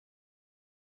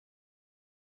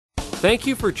Thank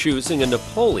you for choosing a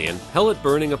Napoleon pellet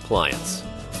burning appliance.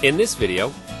 In this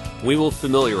video, we will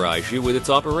familiarize you with its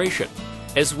operation,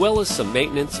 as well as some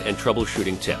maintenance and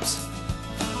troubleshooting tips.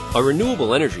 A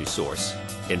renewable energy source,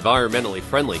 environmentally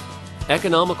friendly,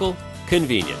 economical,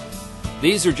 convenient.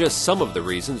 These are just some of the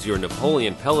reasons your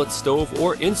Napoleon pellet stove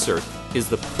or insert is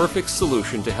the perfect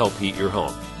solution to help heat your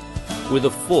home. With a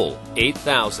full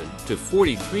 8,000 to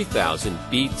 43,000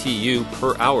 BTU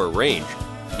per hour range,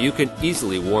 you can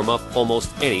easily warm up almost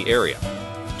any area.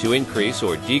 To increase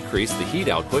or decrease the heat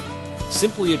output,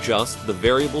 simply adjust the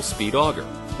variable speed auger,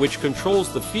 which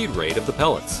controls the feed rate of the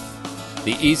pellets.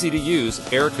 The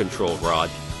easy-to-use air control rod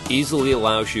easily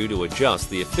allows you to adjust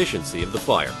the efficiency of the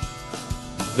fire.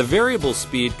 The variable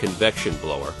speed convection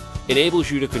blower enables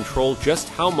you to control just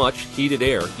how much heated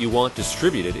air you want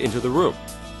distributed into the room.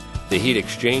 The heat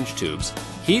exchange tubes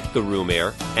heat the room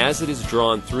air as it is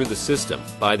drawn through the system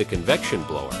by the convection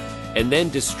blower and then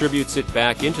distributes it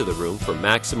back into the room for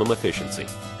maximum efficiency.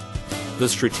 The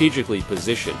strategically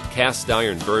positioned cast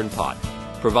iron burn pot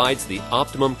provides the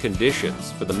optimum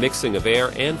conditions for the mixing of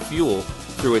air and fuel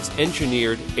through its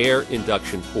engineered air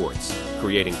induction ports,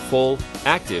 creating full,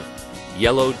 active,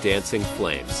 yellow dancing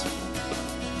flames.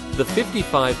 The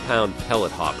 55-pound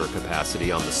pellet hopper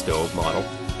capacity on the stove model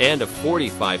and a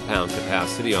 45-pound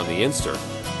capacity on the insert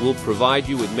will provide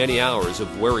you with many hours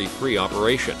of worry-free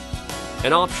operation.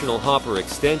 An optional hopper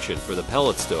extension for the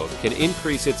pellet stove can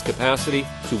increase its capacity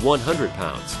to 100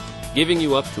 pounds, giving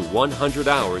you up to 100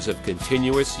 hours of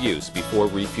continuous use before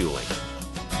refueling.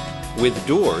 With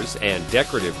doors and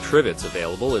decorative trivets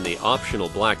available in the optional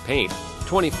black paint,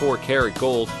 24-karat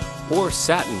gold, or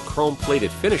satin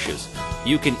chrome-plated finishes,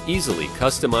 you can easily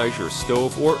customize your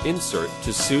stove or insert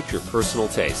to suit your personal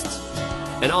tastes.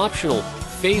 An optional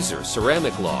phaser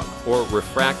ceramic log or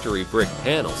refractory brick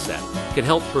panel set can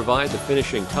help provide the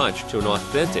finishing touch to an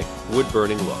authentic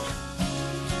wood-burning look.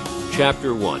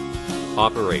 Chapter 1.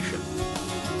 Operation.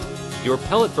 Your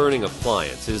pellet burning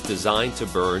appliance is designed to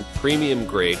burn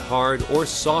premium-grade hard or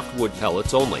softwood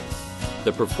pellets only.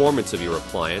 The performance of your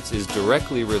appliance is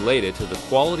directly related to the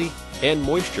quality and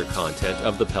moisture content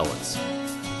of the pellets.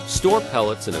 Store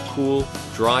pellets in a cool,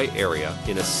 dry area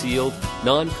in a sealed,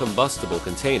 non-combustible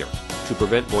container to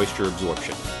prevent moisture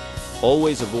absorption.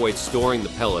 Always avoid storing the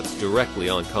pellets directly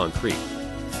on concrete.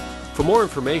 For more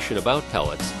information about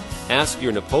pellets, ask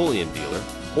your Napoleon dealer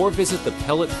or visit the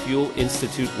Pellet Fuel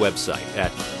Institute website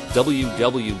at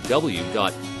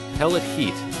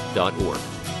www.pelletheat.org.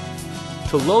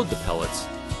 To load the pellets,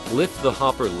 lift the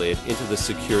hopper lid into the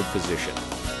secured position.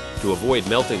 To avoid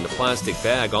melting the plastic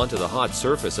bag onto the hot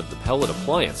surface of the pellet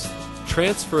appliance,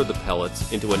 transfer the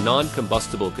pellets into a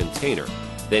non-combustible container,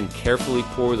 then carefully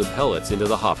pour the pellets into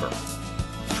the hopper.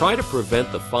 Try to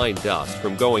prevent the fine dust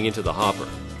from going into the hopper.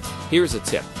 Here's a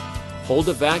tip. Hold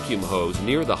a vacuum hose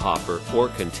near the hopper or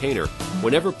container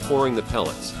whenever pouring the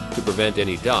pellets to prevent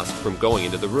any dust from going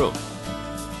into the room.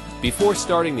 Before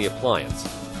starting the appliance,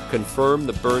 confirm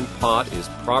the burn pot is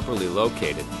properly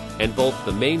located and both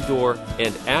the main door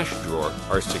and ash drawer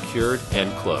are secured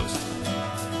and closed.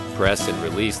 Press and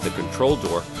release the control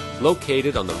door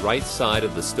located on the right side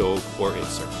of the stove or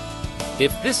insert.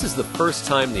 If this is the first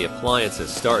time the appliance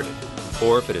has started,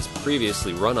 or if it has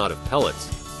previously run out of pellets,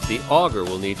 the auger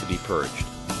will need to be purged.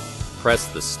 Press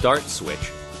the start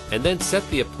switch and then set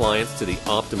the appliance to the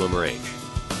optimum range.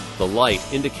 The light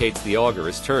indicates the auger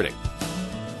is turning.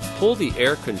 Pull the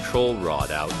air control rod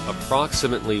out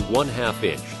approximately 1/2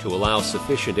 inch to allow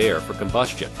sufficient air for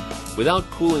combustion without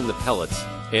cooling the pellets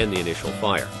and the initial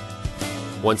fire.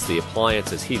 Once the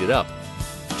appliance is heated up,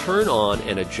 turn on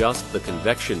and adjust the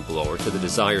convection blower to the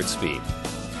desired speed.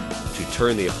 To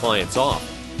turn the appliance off,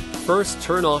 first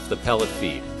turn off the pellet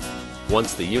feed.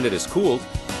 Once the unit is cooled,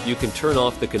 you can turn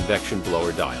off the convection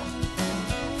blower dial.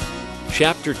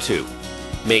 Chapter 2.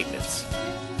 Maintenance.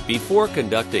 Before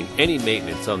conducting any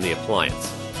maintenance on the appliance,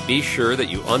 be sure that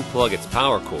you unplug its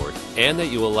power cord and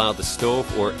that you allow the stove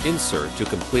or insert to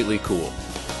completely cool.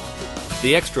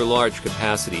 The extra large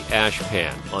capacity ash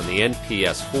pan on the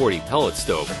CPS40 pellet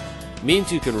stove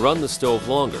means you can run the stove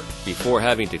longer before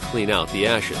having to clean out the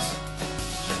ashes.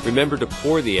 Remember to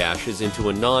pour the ashes into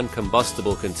a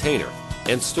non-combustible container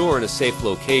and store in a safe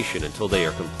location until they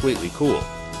are completely cool.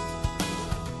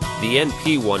 The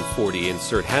CPS140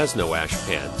 insert has no ash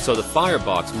pan, so the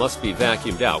firebox must be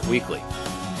vacuumed out weekly.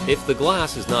 If the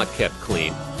glass is not kept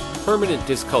clean, permanent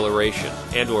discoloration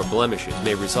and/or blemishes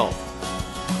may result.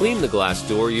 Clean the glass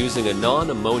door using a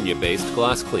non-ammonia-based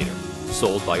glass cleaner,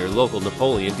 sold by your local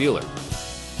Napoleon dealer.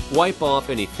 Wipe off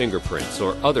any fingerprints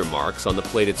or other marks on the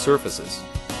plated surfaces.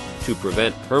 To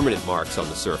prevent permanent marks on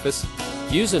the surface,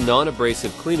 Use a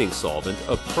non-abrasive cleaning solvent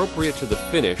appropriate to the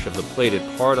finish of the plated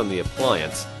part on the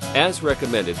appliance as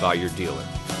recommended by your dealer.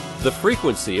 The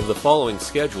frequency of the following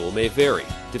schedule may vary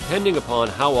depending upon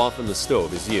how often the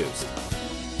stove is used.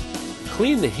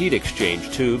 Clean the heat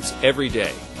exchange tubes every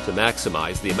day to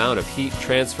maximize the amount of heat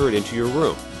transferred into your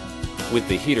room. With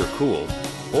the heater cool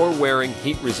or wearing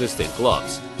heat-resistant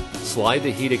gloves, slide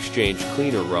the heat exchange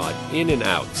cleaner rod in and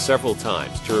out several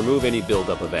times to remove any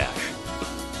buildup of ash.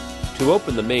 To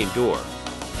open the main door,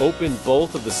 open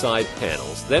both of the side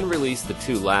panels, then release the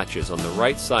two latches on the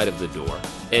right side of the door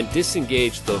and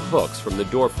disengage the hooks from the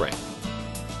door frame.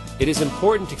 It is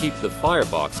important to keep the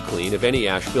firebox clean of any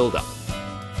ash buildup.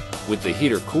 With the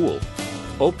heater cool,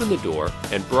 open the door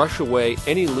and brush away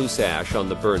any loose ash on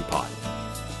the burn pot.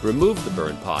 Remove the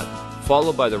burn pot,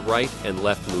 followed by the right and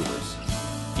left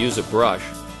louvers. Use a brush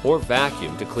or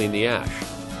vacuum to clean the ash.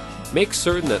 Make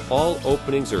certain that all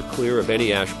openings are clear of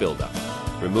any ash buildup.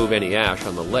 Remove any ash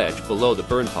on the ledge below the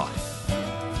burn pot.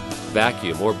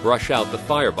 Vacuum or brush out the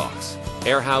firebox,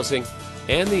 air housing,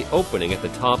 and the opening at the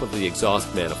top of the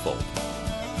exhaust manifold.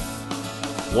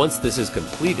 Once this is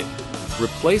completed,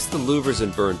 replace the louvers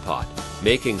and burn pot,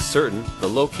 making certain the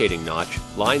locating notch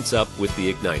lines up with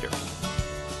the igniter.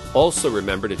 Also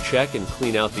remember to check and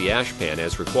clean out the ash pan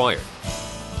as required.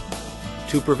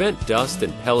 To prevent dust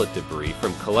and pellet debris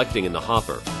from collecting in the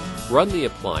hopper, run the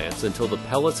appliance until the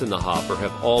pellets in the hopper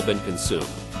have all been consumed.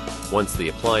 Once the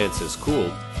appliance is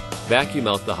cooled, vacuum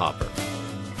out the hopper.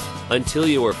 Until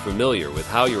you are familiar with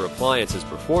how your appliance is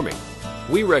performing,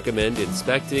 we recommend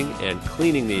inspecting and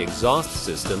cleaning the exhaust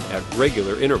system at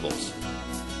regular intervals.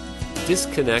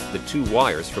 Disconnect the two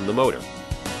wires from the motor.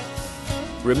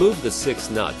 Remove the 6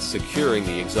 nuts securing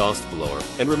the exhaust blower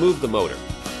and remove the motor.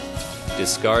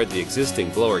 Discard the existing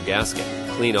blower gasket,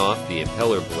 clean off the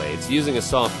impeller blades using a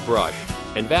soft brush,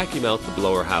 and vacuum out the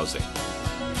blower housing.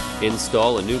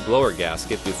 Install a new blower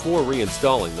gasket before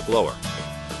reinstalling the blower.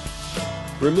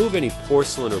 Remove any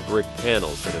porcelain or brick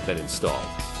panels that have been installed.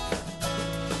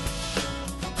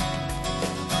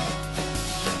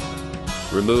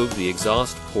 Remove the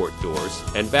exhaust port doors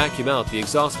and vacuum out the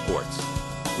exhaust ports,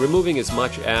 removing as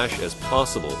much ash as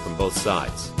possible from both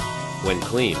sides. When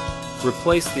clean,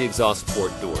 replace the exhaust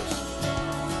port doors.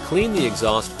 Clean the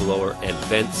exhaust blower and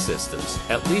vent systems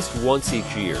at least once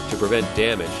each year to prevent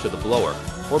damage to the blower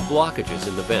or blockages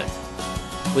in the vent.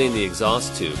 Clean the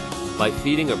exhaust tube by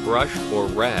feeding a brush or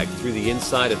rag through the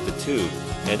inside of the tube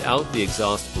and out the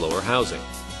exhaust blower housing.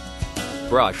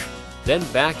 Brush, then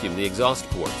vacuum the exhaust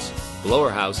ports, blower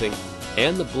housing,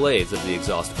 and the blades of the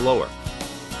exhaust blower.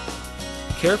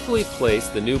 Carefully place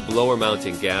the new blower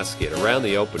mounting gasket around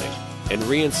the opening and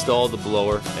reinstall the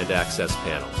blower and access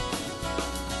panel.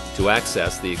 To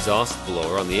access the exhaust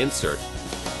blower on the insert,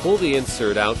 pull the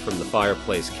insert out from the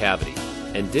fireplace cavity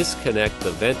and disconnect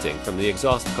the venting from the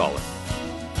exhaust collar.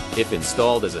 If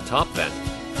installed as a top vent,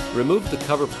 remove the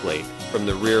cover plate from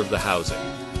the rear of the housing.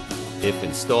 If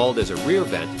installed as a rear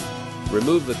vent,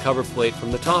 remove the cover plate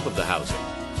from the top of the housing.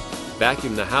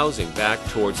 Vacuum the housing back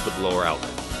towards the blower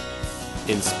outlet.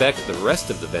 Inspect the rest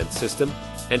of the vent system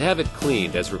and have it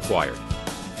cleaned as required.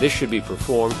 This should be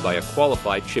performed by a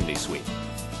qualified chimney sweep.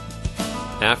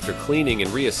 After cleaning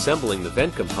and reassembling the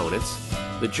vent components,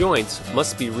 the joints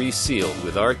must be resealed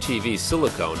with RTV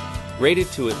silicone rated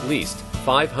to at least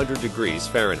 500 degrees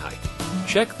Fahrenheit.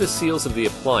 Check the seals of the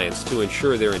appliance to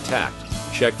ensure they're intact.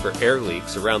 Check for air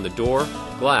leaks around the door,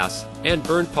 glass, and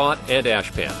burn pot and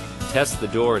ash pan. Test the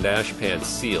door and ash pan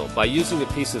seal by using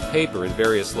a piece of paper in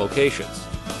various locations.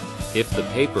 If the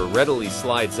paper readily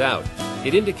slides out,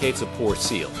 it indicates a poor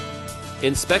seal.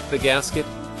 Inspect the gasket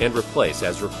and replace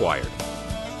as required.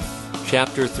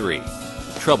 Chapter 3.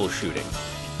 Troubleshooting.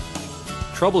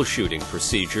 Troubleshooting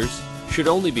procedures should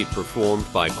only be performed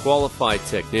by qualified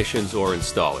technicians or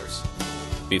installers.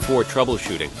 Before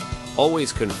troubleshooting,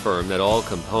 always confirm that all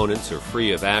components are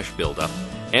free of ash buildup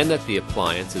and that the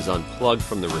appliance is unplugged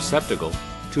from the receptacle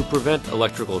to prevent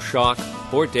electrical shock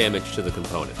or damage to the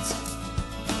components.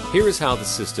 Here is how the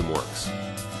system works.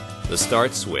 The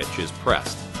start switch is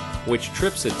pressed, which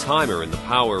trips a timer in the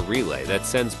power relay that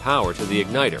sends power to the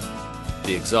igniter,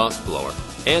 the exhaust blower,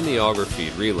 and the auger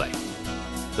feed relay.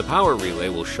 The power relay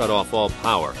will shut off all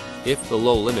power if the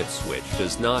low limit switch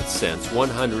does not sense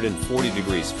 140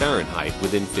 degrees Fahrenheit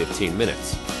within 15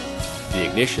 minutes. The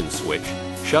ignition switch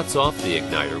shuts off the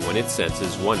igniter when it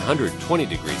senses 120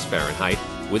 degrees Fahrenheit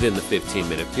within the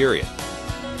 15-minute period.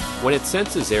 When it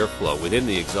senses airflow within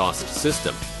the exhaust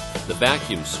system, the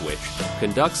vacuum switch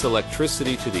conducts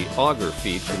electricity to the auger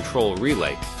feed control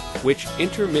relay, which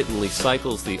intermittently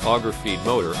cycles the auger feed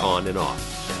motor on and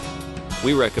off.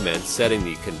 We recommend setting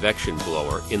the convection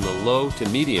blower in the low to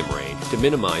medium range to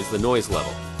minimize the noise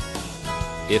level.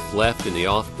 If left in the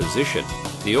off position,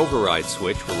 the override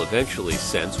switch will eventually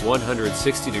sense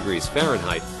 160 degrees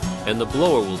Fahrenheit and the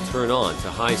blower will turn on to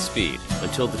high speed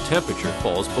until the temperature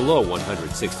falls below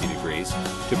 160 degrees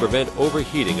to prevent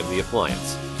overheating of the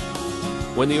appliance.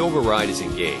 When the override is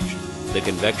engaged, the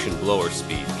convection blower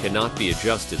speed cannot be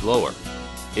adjusted lower.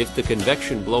 If the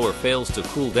convection blower fails to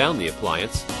cool down the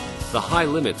appliance, the high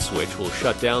limit switch will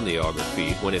shut down the auger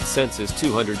feed when it senses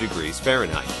 200 degrees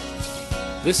Fahrenheit.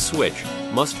 This switch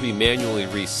must be manually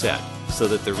reset so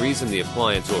that the reason the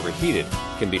appliance overheated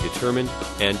can be determined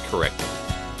and corrected.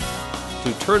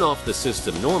 To turn off the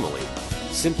system normally,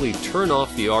 simply turn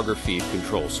off the auger feed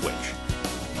control switch.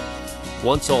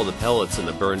 Once all the pellets in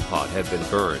the burn pot have been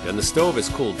burned and the stove is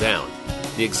cooled down,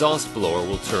 the exhaust blower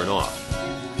will turn off.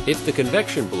 If the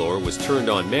convection blower was turned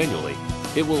on manually,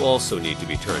 it will also need to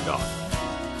be turned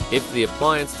off. If the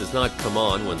appliance does not come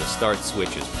on when the start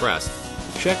switch is pressed,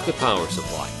 check the power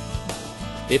supply.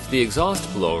 If the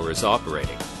exhaust blower is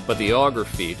operating, but the auger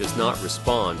feed does not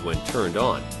respond when turned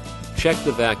on, check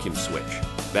the vacuum switch,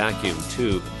 vacuum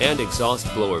tube, and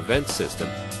exhaust blower vent system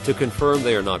to confirm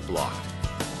they are not blocked.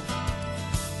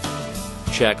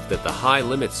 Check that the high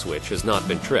limit switch has not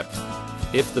been tripped.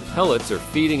 If the pellets are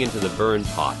feeding into the burn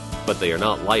pot, but they are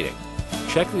not lighting,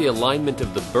 check the alignment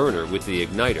of the burner with the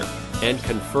igniter and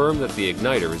confirm that the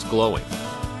igniter is glowing.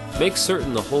 Make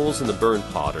certain the holes in the burn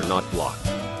pot are not blocked.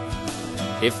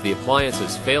 If the appliance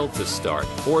has failed to start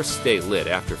or stay lit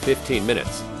after 15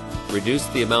 minutes, reduce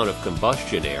the amount of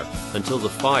combustion air until the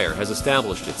fire has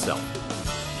established itself.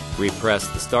 Repress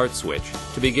the start switch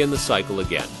to begin the cycle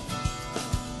again.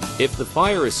 If the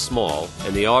fire is small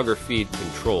and the auger feed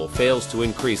control fails to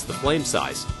increase the flame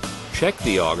size, check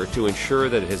the auger to ensure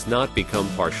that it has not become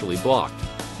partially blocked.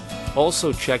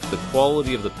 Also check the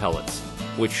quality of the pellets,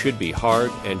 which should be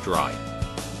hard and dry.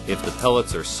 If the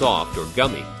pellets are soft or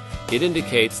gummy, it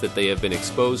indicates that they have been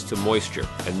exposed to moisture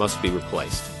and must be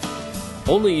replaced.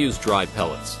 Only use dry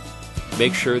pellets.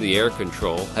 Make sure the air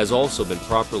control has also been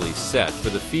properly set for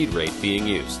the feed rate being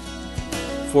used.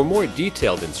 For more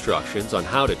detailed instructions on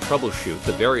how to troubleshoot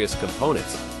the various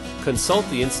components, consult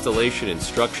the Installation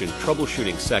Instruction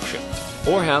Troubleshooting section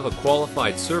or have a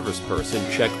qualified service person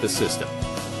check the system.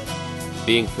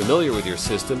 Being familiar with your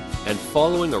system and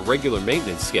following a regular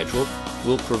maintenance schedule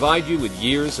will provide you with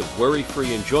years of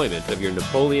worry-free enjoyment of your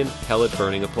Napoleon pellet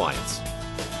burning appliance.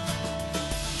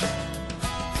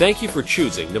 Thank you for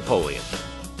choosing Napoleon.